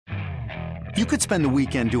You could spend the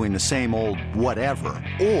weekend doing the same old whatever,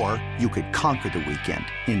 or you could conquer the weekend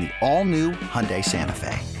in the all-new Hyundai Santa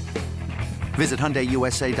Fe. Visit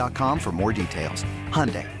HyundaiUSA.com for more details.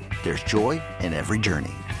 Hyundai, there's joy in every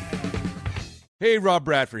journey. Hey, Rob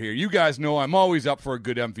Bradford here. You guys know I'm always up for a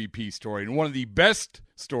good MVP story, and one of the best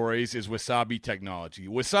stories is Wasabi Technology.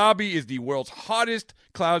 Wasabi is the world's hottest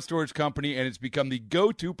cloud storage company, and it's become the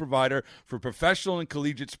go-to provider for professional and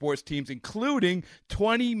collegiate sports teams, including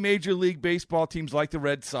 20 Major League Baseball teams like the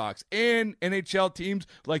Red Sox and NHL teams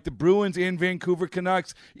like the Bruins and Vancouver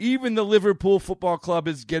Canucks. Even the Liverpool Football Club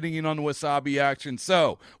is getting in on the Wasabi action.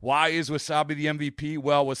 So, why is Wasabi the MVP?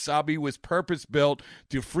 Well, Wasabi was purpose-built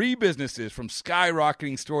to free businesses from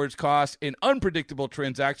skyrocketing storage costs and unpredictable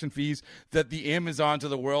transaction fees that the Amazons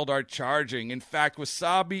of the world are charging. In fact,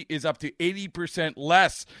 Wasabi is up to 80%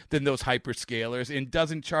 less than those hyperscalers and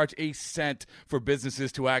doesn't charge a cent for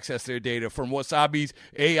businesses to access their data. From Wasabi's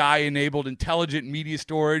AI-enabled intelligent media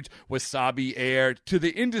storage, Wasabi Air, to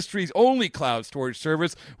the industry's only cloud storage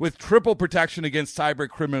service with triple protection against cyber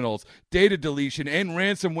criminals, data deletion, and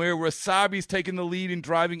ransomware, Wasabi's taken the lead in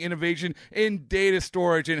driving innovation in data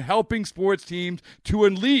storage and helping sports teams to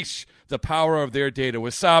unleash the power of their data.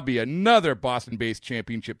 Wasabi, another Boston-based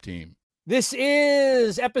championship team. This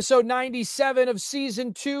is episode 97 of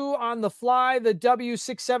season 2 on the Fly, the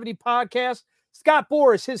W670 podcast. Scott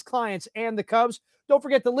Boras, his clients, and the Cubs. Don't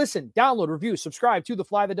forget to listen, download, review, subscribe to the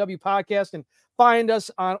Fly the W podcast, and find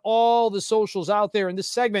us on all the socials out there. In this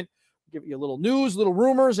segment, we'll give you a little news, little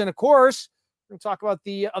rumors, and of course, we're going to talk about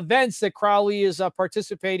the events that Crowley is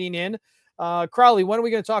participating in. Crowley, when are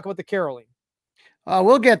we going to talk about the caroling?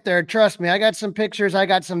 We'll get there. Trust me. I got some pictures. I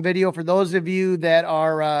got some video for those of you that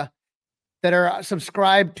are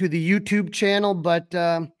subscribed to the YouTube channel. But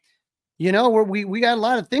we got a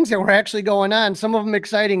lot of things that were actually going on. Some of them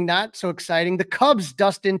exciting, not so exciting. The Cubs,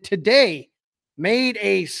 Dustin, today made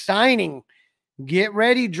a signing. Get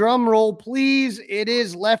ready, drum roll, please. It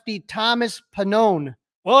is lefty Thomas Pannone.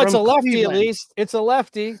 Well, it's a lefty Cleveland. at least. It's a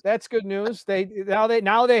lefty. That's good news. Now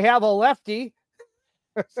they have a lefty.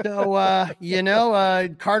 So,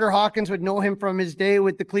 Carter Hawkins would know him from his day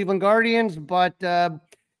with the Cleveland Guardians, but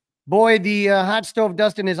boy, the hot stove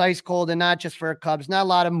Dustin is ice cold, and not just for Cubs. Not a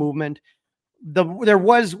lot of movement. There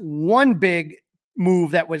was one big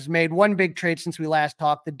move that was made, one big trade since we last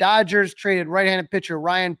talked. The Dodgers traded right-handed pitcher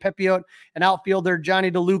Ryan Pepiot and outfielder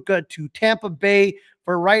Johnny DeLuca to Tampa Bay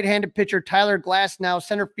for right-handed pitcher Tyler Glasnow,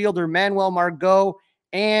 center fielder Manuel Margot,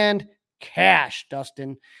 and cash,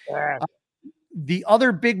 Dustin. The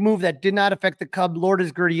other big move that did not affect the Cubs,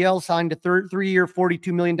 Lourdes Gurriel signed a 3-year,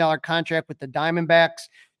 $42 million contract with the Diamondbacks.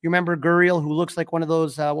 You remember Gurriel, who looks like one of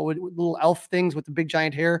those little elf things with the big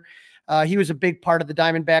giant hair? He was a big part of the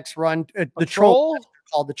Diamondbacks run. The troll?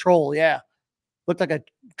 Called the Troll, yeah. Looked like a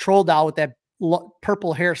troll doll with that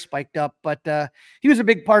purple hair spiked up. But he was a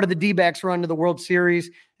big part of the D-backs run to the World Series.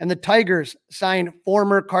 And the Tigers signed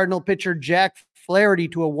former Cardinal pitcher Jack Flaherty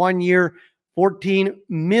to a 1-year, $14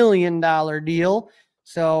 million deal.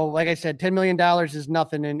 So, like I said, $10 million is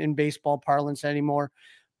nothing in baseball parlance anymore.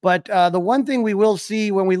 But the one thing we will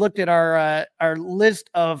see when we looked at our list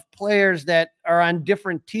of players that are on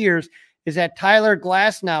different tiers is that Tyler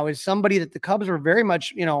Glasnow is somebody that the Cubs were very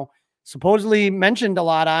much, supposedly mentioned a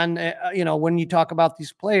lot on, when you talk about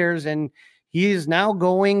these players. And he is now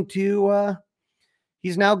going to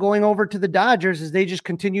over to the Dodgers as they just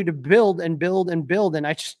continue to build and build and build. And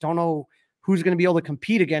I just don't know who's going to be able to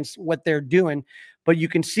compete against what they're doing. But you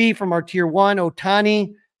can see from our tier 1,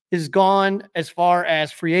 Ohtani is gone as far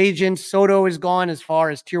as free agents. Soto is gone as far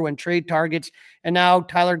as tier 1 trade targets. And now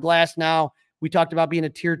Tyler Glasnow, we talked about being a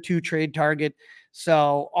tier 2 trade target.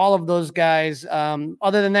 So all of those guys,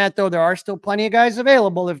 other than that, though, there are still plenty of guys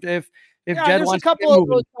available. If Jed there's wants a couple to of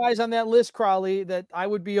those guys on that list, Crowley, that I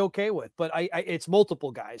would be okay with, but it's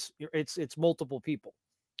multiple guys. It's multiple people.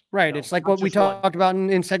 Right. It's like what we talked about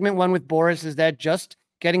in segment 1 with Boras, is that just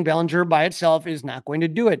getting Bellinger by itself is not going to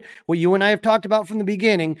do it. What you and I have talked about from the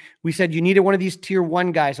beginning, we said you needed one of these tier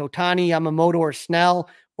 1 guys, Ohtani, Yamamoto, or Snell,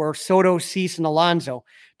 or Soto, Cease, and Alonso.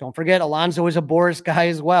 Don't forget, Alonso is a Boras guy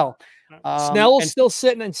as well. Snell's still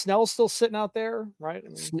sitting out there, right?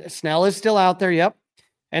 Snell is still out there. Yep.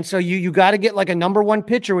 And so you got to get like a number 1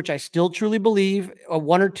 pitcher, which I still truly believe, a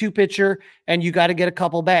 1 or 2 pitcher, and you got to get a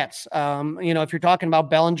couple bats. If you're talking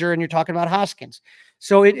about Bellinger and you're talking about Hoskins.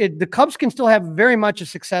 So the Cubs can still have very much a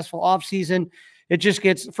successful offseason. It just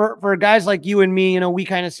gets, for guys like you and me, we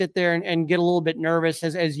kind of sit there and get a little bit nervous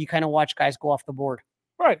as you kind of watch guys go off the board.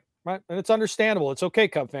 Right. And it's understandable. It's okay,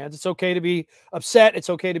 Cub fans. It's okay to be upset. It's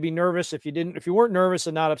okay to be nervous. If you weren't nervous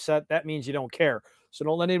and not upset, that means you don't care. So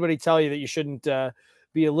don't let anybody tell you that you shouldn't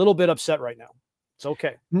be a little bit upset right now. It's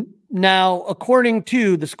okay. Now, according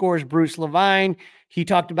to the Score's Bruce Levine, he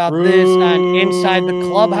talked about this on Inside the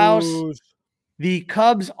Clubhouse. The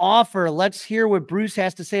Cubs offer. Let's hear what Bruce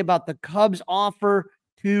has to say about the Cubs offer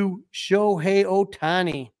to Shohei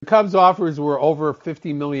Ohtani. The Cubs offers were over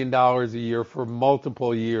 $50 million a year for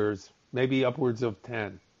multiple years, maybe upwards of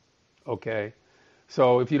 10. Okay.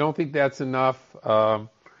 So if you don't think that's enough,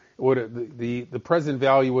 the present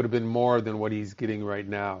value would have been more than what he's getting right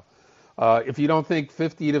now. If you don't think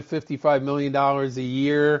 $50 to $55 million a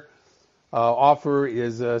year offer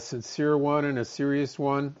is a sincere one and a serious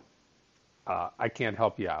one, I can't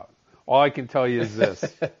help you out. All I can tell you is this.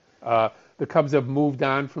 The Cubs have moved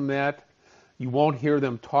on from that. You won't hear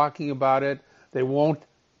them talking about it. They won't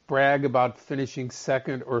brag about finishing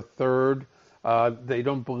second or third. They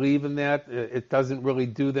don't believe in that. It doesn't really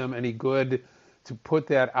do them any good to put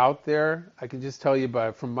that out there. I can just tell you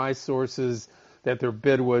from my sources that their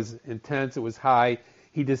bid was intense. It was high.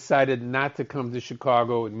 He decided not to come to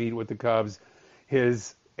Chicago and meet with the Cubs.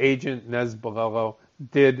 His agent, Nez Balelo,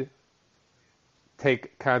 did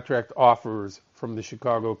take contract offers from the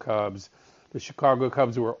Chicago Cubs. The Chicago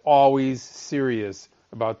Cubs were always serious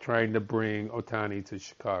about trying to bring Ohtani to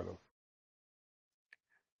Chicago.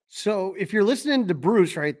 So if you're listening to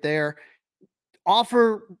Bruce right there,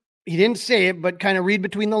 offer, he didn't say it, but kind of read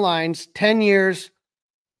between the lines, 10 years,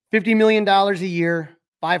 $50 million a year,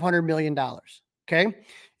 $500 million. Okay.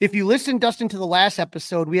 If you listen, Dustin, to the last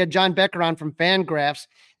episode, we had John Becker on from Fangraphs.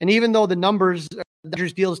 And even though the numbers, the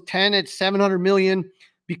Dodgers deal is 10 at $700 million,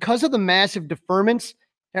 because of the massive deferments,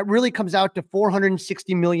 that really comes out to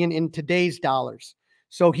 $460 million in today's dollars.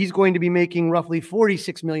 So he's going to be making roughly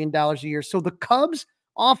 $46 million a year. So the Cubs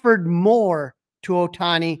offered more to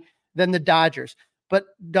Ohtani than the Dodgers. But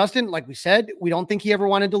Dustin, like we said, we don't think he ever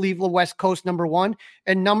wanted to leave the West Coast, number one.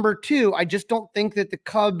 And number two, I just don't think that the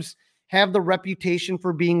Cubs have the reputation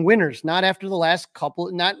for being winners. Not after the last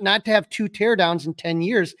couple, not to have 2 teardowns in 10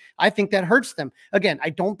 years. I think that hurts them. Again, I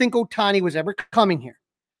don't think Ohtani was ever coming here.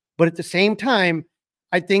 But at the same time,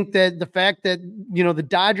 I think that the fact that, the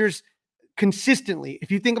Dodgers consistently,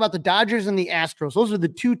 if you think about the Dodgers and the Astros, those are the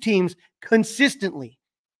 2 teams consistently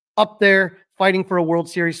up there fighting for a World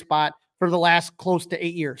Series spot for the last close to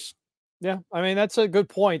 8 years. Yeah, I mean, that's a good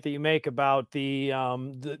point that you make about the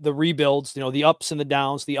rebuilds, the ups and the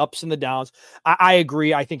downs, I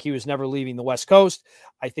agree. I think he was never leaving the West Coast.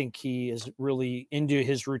 I think he is really into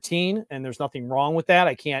his routine, and there's nothing wrong with that.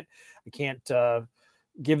 I can't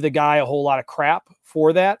give the guy a whole lot of crap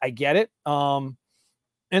for that. I get it. And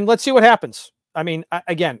let's see what happens. I mean,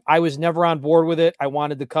 I was never on board with it. I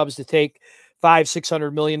wanted the Cubs to take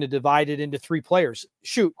 $500-600 million to divide it into 3 players.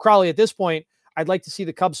 Shoot, Crowley, at this point, I'd like to see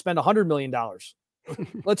the Cubs spend $100 million.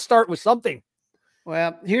 Let's start with something.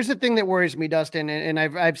 Well, here's the thing that worries me, Dustin, and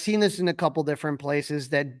I've seen this in a couple different places,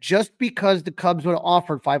 that just because the Cubs would have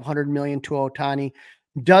offered $500 million to Ohtani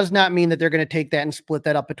does not mean that they're going to take that and split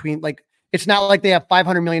that up between, it's not like they have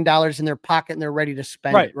 $500 million in their pocket and they're ready to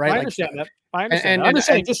spend it, right? I understand that. I understand. I'm just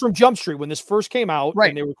saying, just from Jump Street, when this first came out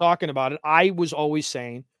and they were talking about it, I was always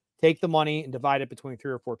saying, take the money and divide it between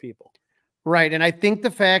 3 or 4 people. Right. And I think the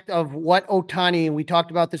fact of what Ohtani, and we talked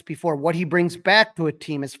about this before, what he brings back to a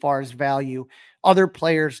team as far as value, other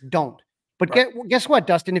players don't. But guess what,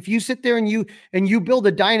 Dustin? If you sit there and you build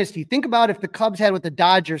a dynasty, think about if the Cubs had what the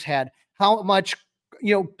Dodgers had, how much,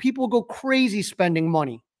 people go crazy spending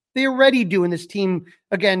money. They're already doing this team,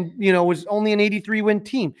 again, was only an 83-win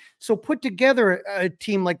team. So put together a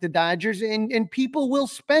team like the Dodgers, and people will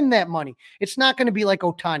spend that money. It's not going to be like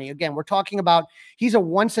Ohtani. Again, we're talking about he's a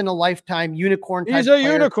once-in-a-lifetime unicorn type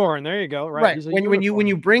player. Unicorn. There you go. Right. When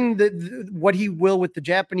you bring what he will with the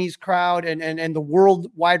Japanese crowd and the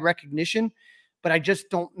worldwide recognition, but I just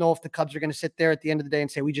don't know if the Cubs are going to sit there at the end of the day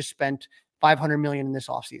and say, we just spent $500 million in this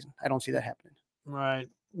offseason. I don't see that happening. Right.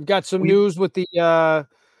 We've got some news with the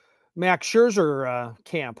Max Scherzer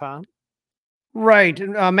camp, huh? Right.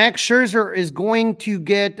 Max Scherzer is going to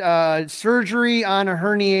get surgery on a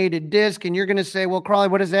herniated disc. And you're going to say, well, Crawley,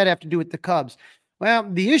 what does that have to do with the Cubs? Well,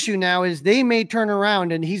 the issue now is they may turn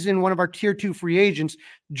around, and he's in one of our tier 2 free agents.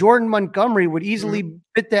 Jordan Montgomery would easily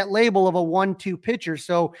fit that label of a 1-2 pitcher.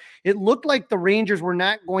 So it looked like the Rangers were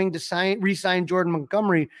not going to re-sign Jordan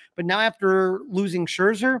Montgomery. But now after losing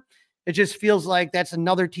Scherzer, it just feels like that's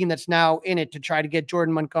another team that's now in it to try to get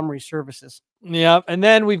Jordan Montgomery's services. Yeah. And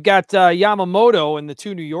then we've got Yamamoto, and the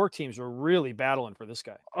 2 New York teams are really battling for this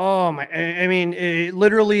guy. Oh my, I mean,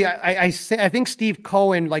 literally, I think Steve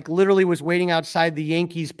Cohen literally was waiting outside the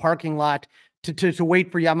Yankees parking lot to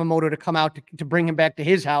wait for Yamamoto to come out to bring him back to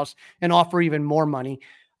his house and offer even more money.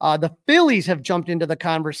 The Phillies have jumped into the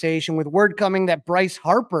conversation with word coming that Bryce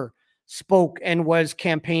Harper spoke and was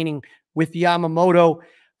campaigning with Yamamoto.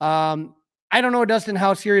 I don't know, Dustin,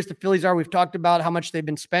 how serious the Phillies are. We've talked about how much they've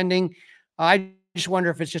been spending. I just wonder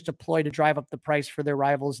if it's just a ploy to drive up the price for their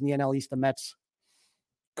rivals in the NL East, the Mets.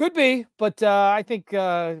 Could be, but I think,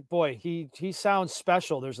 boy, he sounds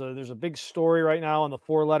special. There's a big story right now on the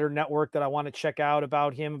 4-letter network that I want to check out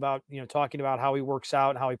about him, about, talking about how he works out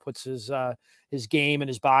and how he puts his game and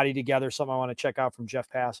his body together. Something I want to check out from Jeff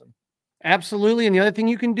Passan. Absolutely. And the other thing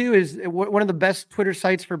you can do is one of the best Twitter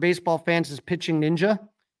sites for baseball fans is Pitching Ninja.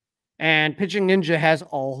 And Pitching Ninja has a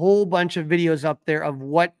whole bunch of videos up there of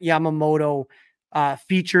what Yamamoto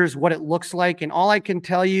features, what it looks like. And all I can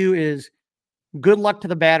tell you is good luck to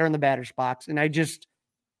the batter in the batter's box. And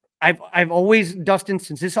I've always, Dustin,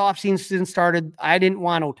 since this offseason started, I didn't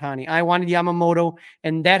want Ohtani. I wanted Yamamoto,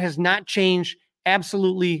 and that has not changed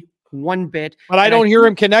absolutely one bit. But I don't hear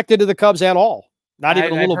him connected to the Cubs at all. Not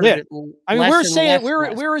even a little bit. I mean, where is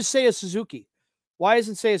Seiya Suzuki? Why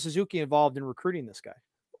isn't Seiya Suzuki involved in recruiting this guy?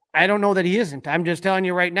 I don't know that he isn't. I'm just telling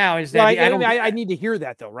you right now is that I need to hear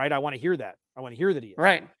that though, right? I want to hear that. I want to hear that he is.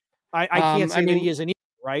 Right. I can't say that he isn't,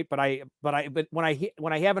 right? But when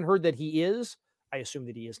I haven't heard that he is, I assume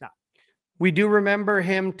that he is not. We do remember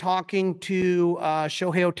him talking to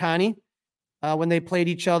Shohei Ohtani when they played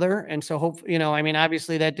each other, and so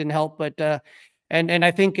obviously that didn't help, but and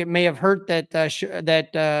I think it may have hurt that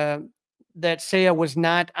Seiya was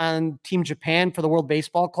not on Team Japan for the World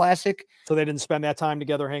Baseball Classic. So they didn't spend that time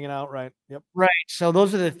together hanging out, right? Yep. Right. So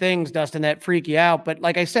those are the things, Dustin, that freak you out. But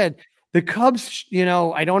like I said, the Cubs,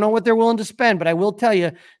 I don't know what they're willing to spend, but I will tell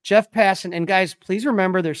you, Jeff Passan, and guys, please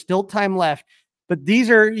remember there's still time left. But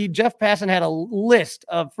Jeff Passan had a list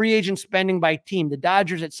of free agent spending by team. The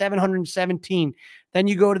Dodgers at 717. Then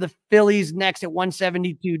you go to the Phillies next at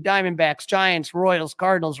 172, Diamondbacks, Giants, Royals,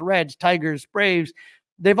 Cardinals, Reds, Tigers, Braves.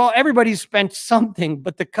 Everybody's spent something,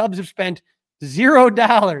 but the Cubs have spent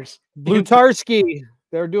 $0. Blutarski.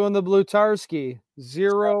 They're doing the Blutarski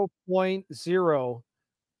 0.0.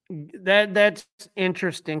 That's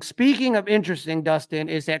interesting. Speaking of interesting, Dustin,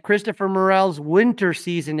 is that Christopher Morel's winter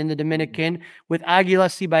season in the Dominican with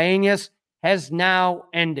Águilas Cibaeñas has now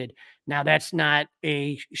ended. Now, that's not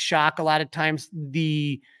a shock. A lot of times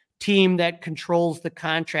the team that controls the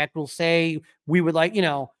contract will say, we would like,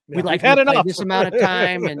 we'd like to play this amount of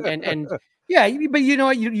time. And yeah, but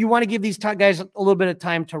you want to give these guys a little bit of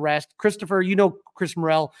time to rest. Christopher, Chris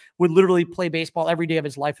Morel would literally play baseball every day of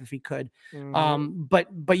his life if he could. Mm-hmm.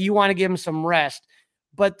 But you want to give him some rest.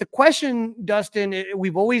 But the question, Dustin,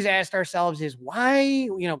 we've always asked ourselves is why,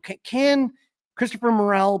 can Christopher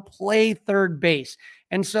Morel play third base?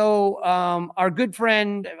 And so our good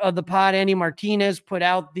friend of the pod, Andy Martinez, put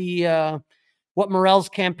out the what Morel's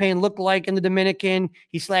campaign looked like in the Dominican.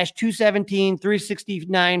 He slashed 217,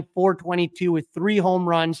 369, 422 with 3 home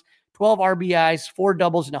runs, 12 RBIs, 4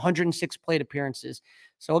 doubles, and 106 plate appearances.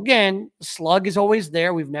 So again, slug is always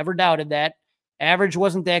there. We've never doubted that. Average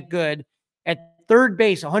wasn't that good. At third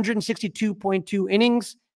base, 162.2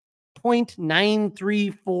 innings,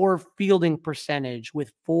 .934 fielding percentage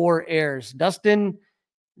with 4 errors. Dustin,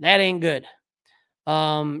 that ain't good.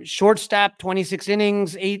 Shortstop, 26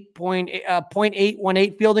 innings,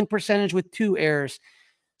 0.818 fielding percentage with 2 errors.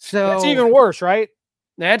 So that's even worse, right?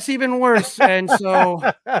 That's even worse. And so,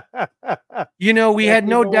 we had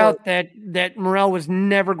no doubt that Morel was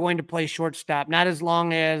never going to play shortstop, not as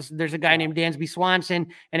long as there's a guy named Dansby Swanson.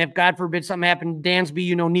 And if God forbid something happened to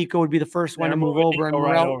Dansby, Nico would be the first one to move over, and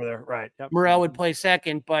Morel, right over there. Right. Yep. Morel would play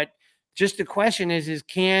second. But just the question is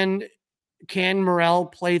can Morel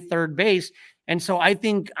play third base? And so I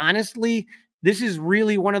think, honestly, this is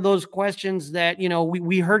really one of those questions that,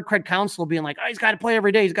 we heard Craig Counsell being like, he's got to play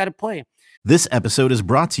every day. He's got to play. This episode is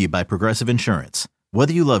brought to you by Progressive Insurance.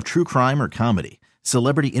 Whether you love true crime or comedy,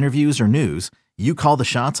 celebrity interviews or news, you call the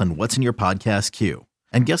shots on what's in your podcast queue.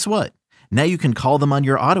 And guess what? Now you can call them on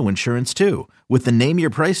your auto insurance too with the Name Your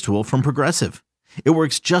Price tool from Progressive. It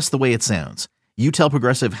works just the way it sounds. You tell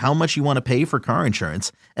Progressive how much you want to pay for car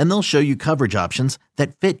insurance, and they'll show you coverage options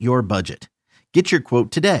that fit your budget. Get your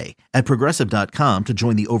quote today at Progressive.com to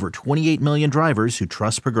join the over 28 million drivers who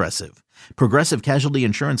trust Progressive. Progressive Casualty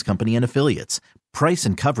Insurance Company and Affiliates. Price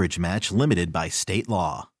and coverage match limited by state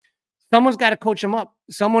law. Someone's got to coach him up.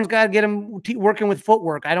 Someone's got to get him working with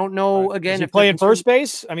footwork. I don't know, again. Is he playing first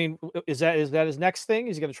base? I mean, is that his next thing?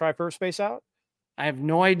 Is he going to try first base out? I have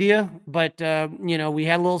no idea, but, we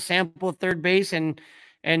had a little sample of third base, and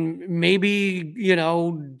maybe,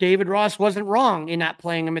 David Ross wasn't wrong in not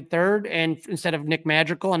playing him at third and instead of Nick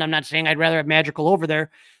Madrigal. And I'm not saying I'd rather have Madrigal over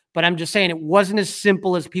there, But I'm just saying it wasn't as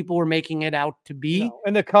simple as people were making it out to be. No.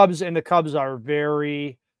 And the Cubs are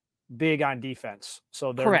very big on defense.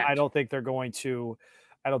 So Correct. I don't think they're going to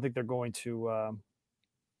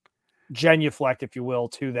genuflect, if you will,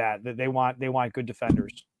 to that they want good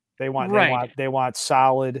defenders. They want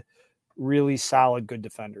solid, really solid, good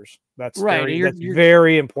defenders. That's right. That's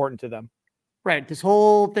very important to them. Right. This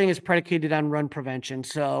whole thing is predicated on run prevention.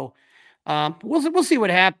 So we'll see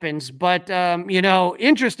what happens. But,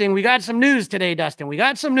 interesting. We got some news today, Dustin. We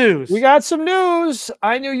got some news.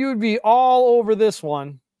 I knew you would be all over this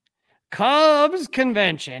one. Cubs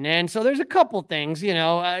convention. And so there's a couple things,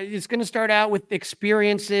 it's going to start out with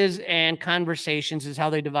experiences and conversations is how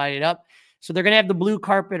they divide it up. So they're going to have the blue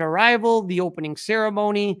carpet arrival, the opening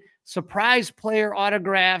ceremony, surprise player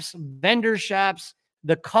autographs, vendor shops,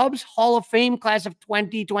 the Cubs Hall of Fame class of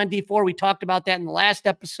 2024. We talked about that in the last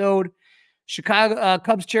episode. Chicago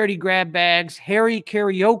Cubs charity grab bags, Harry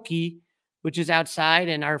karaoke, which is outside.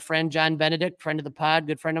 And our friend John Benedict, friend of the pod,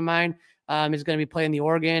 good friend of mine, is going to be playing the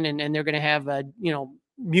organ, and they're going to have,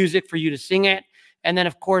 music for you to sing at. And then,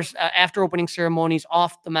 of course, after opening ceremonies,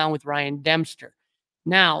 off the mound with Ryan Dempster.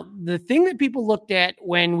 Now, the thing that people looked at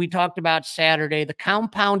when we talked about Saturday, the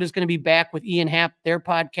compound is going to be back with Ian Happ, their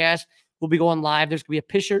podcast. We'll be going live. There's going to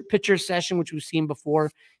be a pitcher session, which we've seen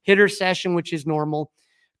before, hitter session, which is normal.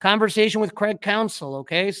 Conversation with Craig Counsell,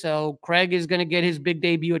 okay? So Craig is going to get his big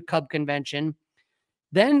debut at Cub Convention.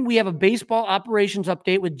 Then we have a baseball operations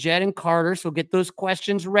update with Jed and Carter. So get those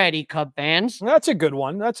questions ready, Cub fans. That's a good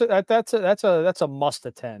one. That's a must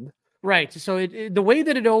attend. Right. So the way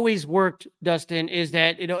that it always worked, Dustin, is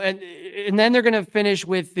that and then they're going to finish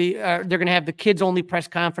with they're going to have the kids only press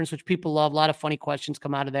conference, which people love. A lot of funny questions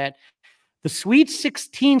come out of that. The Sweet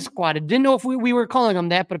 16 squad. I didn't know if we were calling them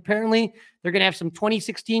that, but apparently they're going to have some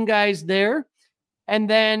 2016 guys there. And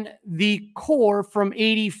then the core from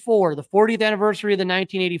 84, the 40th anniversary of the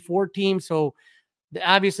 1984 team. So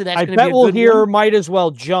obviously that's going to be a good one. I bet we'll hear Might As Well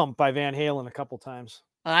Jump by Van Halen a couple times.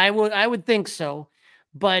 I would think so.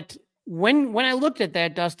 But when I looked at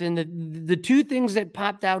that, Dustin, the two things that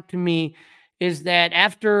popped out to me is that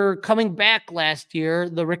after coming back last year,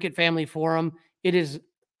 the Rickett Family Forum, it is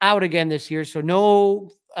out again this year. So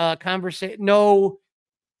no no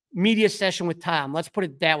media session with Tom. Let's put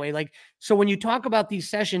it that way. Like, so when you talk about these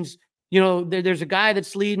sessions, there's a guy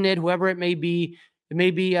that's leading it, whoever it may be. It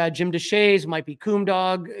may be Jim DeShays, might be Coom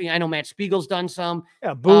Dog. I know Matt Spiegel's done some.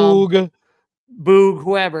 Yeah, Boog,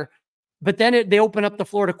 whoever. But then they open up the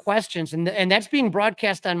floor to questions, and that's being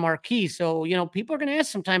broadcast on Marquee. So, people are going to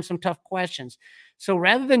ask sometimes some tough questions. So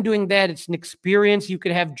rather than doing that, it's an experience. You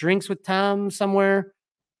could have drinks with Tom somewhere.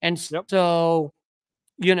 And so,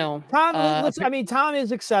 Tom, Tom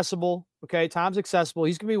is accessible. Okay. Tom's accessible.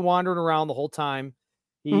 He's going to be wandering around the whole time.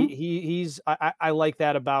 I like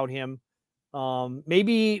that about him.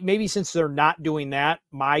 Maybe since they're not doing that,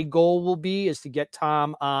 my goal is to get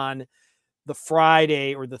Tom on the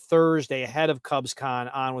Friday or the Thursday ahead of CubsCon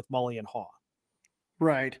on with Mully and Haw.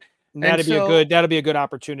 Right. And that'll be a good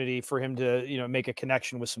opportunity for him to, make a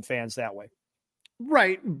connection with some fans that way.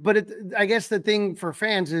 Right. But I guess the thing for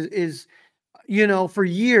fans is, for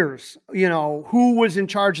years, who was in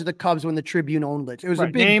charge of the Cubs when the Tribune owned it? It was a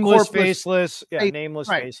big nameless, faceless. Yeah, nameless,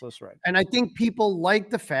 right. faceless. Right. And I think people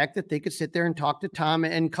like the fact that they could sit there and talk to Tom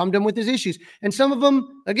and come to him with his issues. And some of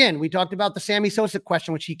them, again, we talked about the Sammy Sosa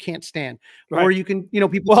question, which he can't stand. Right. Or you can,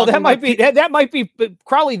 people. Well, that might be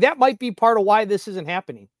Crowley. That might be part of why this isn't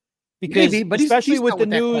happening. Because maybe, but especially he's with the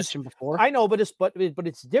news, before. I know, but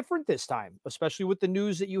it's different this time, especially with the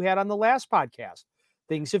news that you had on the last podcast.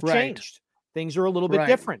 Things have changed. Things are a little bit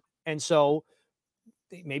different. And so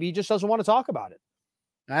maybe he just doesn't want to talk about it.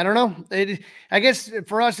 I don't know. I guess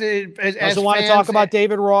for us, doesn't want to talk about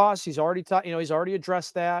David Ross. He's already he's already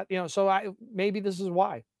addressed that, so maybe this is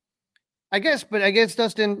why. I guess,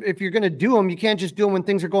 Dustin, if you're going to do them, you can't just do them when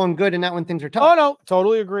things are going good and not when things are tough. Oh no,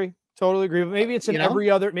 totally agree. But maybe it's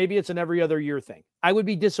every other year thing. I would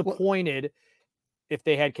be disappointed if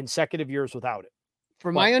they had consecutive years without it.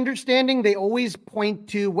 From my understanding, they always point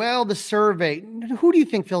to, the survey. Who do you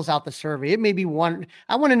think fills out the survey? It may be one.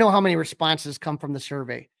 I want to know how many responses come from the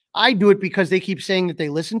survey. I do it because they keep saying that they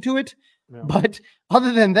listen to it. Yeah. But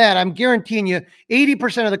other than that, I'm guaranteeing you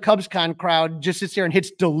 80% of the CubsCon crowd just sits there and hits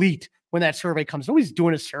delete when that survey comes. Nobody's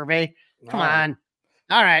doing a survey. Come on.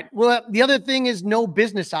 All right. Well, the other thing is no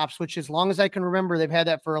business ops, which as long as I can remember, they've had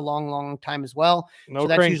that for a long, long time as well. No, so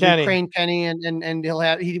that's usually Crane Kenny and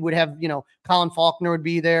he would have, Colin Faulkner would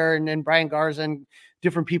be there and Brian Garza and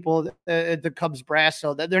different people at the Cubs brass.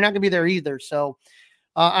 So they're not going to be there either. So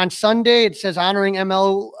on Sunday, it says honoring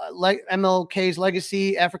MLK's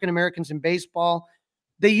legacy, African-Americans in baseball.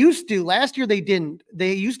 Last year they didn't.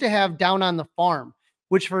 They used to have Down on the Farm,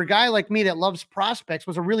 which for a guy like me that loves prospects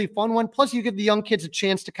was a really fun one. Plus you give the young kids a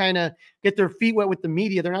chance to kind of get their feet wet with the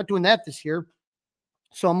media. They're not doing that this year.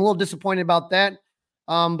 So I'm a little disappointed about that.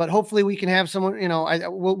 But hopefully we can have someone,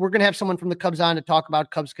 we're going to have someone from the Cubs on to talk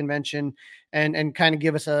about Cubs convention and kind of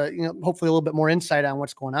give us hopefully a little bit more insight on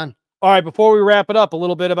what's going on. All right. Before we wrap it up, a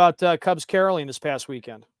little bit about Cubs caroling this past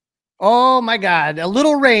weekend. Oh my God. A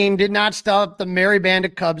little rain did not stop the merry band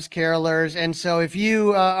of Cubs carolers. And so if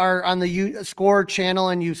you are on the Score channel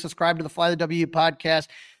and you subscribe to the Fly the W podcast,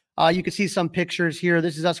 you can see some pictures here.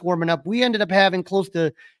 This is us warming up. We ended up having close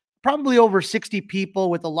to probably over 60 people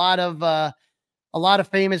with a lot of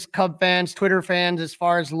famous Cub fans, Twitter fans, as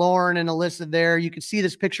far as Lauren and Alyssa there. You can see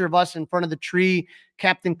this picture of us in front of the tree.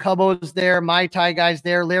 Captain Cubbo's there. My Tie Guy's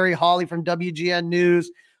there. Larry Hawley from WGN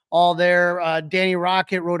News, all there. Danny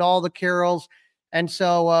Rocket wrote all the carols. And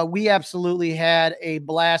so we absolutely had a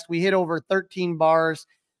blast. We hit over 13 bars.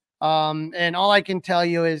 And all I can tell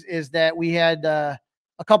you is that we had a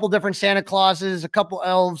couple different Santa Clauses, a couple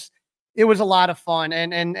elves. It was a lot of fun.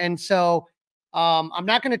 And so I'm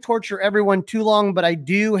not going to torture everyone too long, but I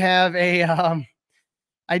do have a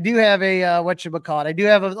whatchamacallit. I do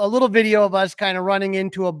have a little video of us kind of running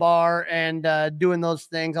into a bar and doing those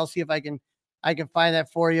things. I'll see if I can find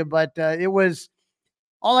that for you. But it was,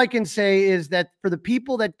 all I can say is that for the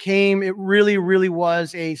people that came, it really, really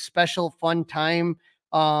was a special, fun time.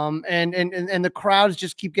 And the crowds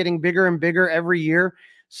just keep getting bigger and bigger every year.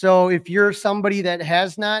 So if you're somebody that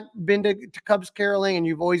has not been to Cubs caroling and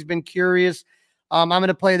you've always been curious, I'm going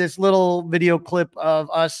to play this little video clip of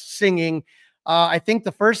us singing. I think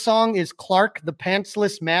the first song is Clark, the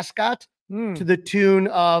Pantsless Mascot, to the tune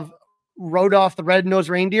of Rudolph the Red-Nosed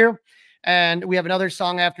Reindeer. And we have another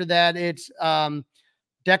song after that. It's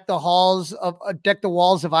Deck the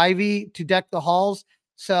Walls of Ivy to Deck the Halls.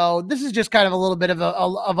 So this is just kind of a little bit of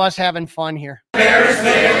us having fun here.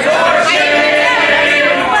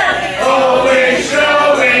 Always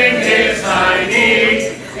showing his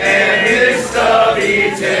tiny and his stubby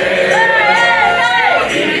tail.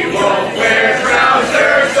 He won't wear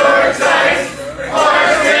trousers or tights or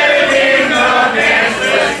spinning the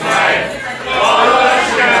pantsless pipe. All of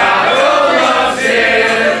Chicago loves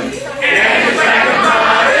him and his lack of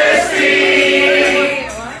modesty.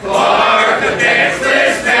 Clark, the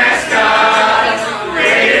pantsless mascot,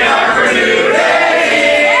 rated R for nudity.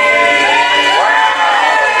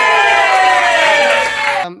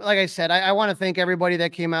 Like I said, I want to thank everybody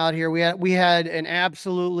that came out here. We had an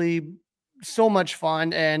absolutely so much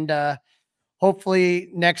fun, and hopefully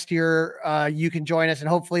next year you can join us, and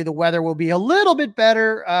hopefully the weather will be a little bit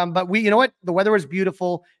better. But you know what? The weather was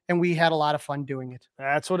beautiful, and we had a lot of fun doing it.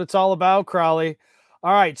 That's what it's all about, Crowley.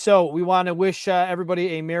 All right, so we want to wish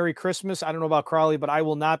everybody a Merry Christmas. I don't know about Crowley, but I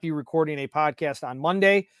will not be recording a podcast on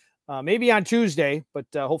Monday, maybe on Tuesday, but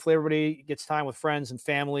hopefully everybody gets time with friends and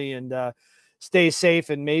family and stay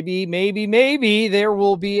safe, and maybe there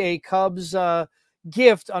will be a Cubs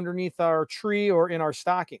gift underneath our tree or in our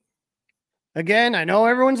stocking. Again, I know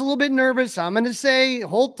everyone's a little bit nervous. I'm going to say,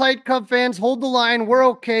 hold tight, Cub fans. Hold the line. We're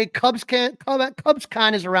okay.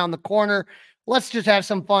 CubsCon is around the corner. Let's just have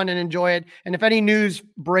some fun and enjoy it. And if any news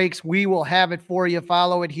breaks, we will have it for you.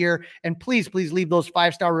 Follow it here. And please leave those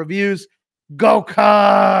 5-star reviews. Go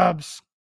Cubs!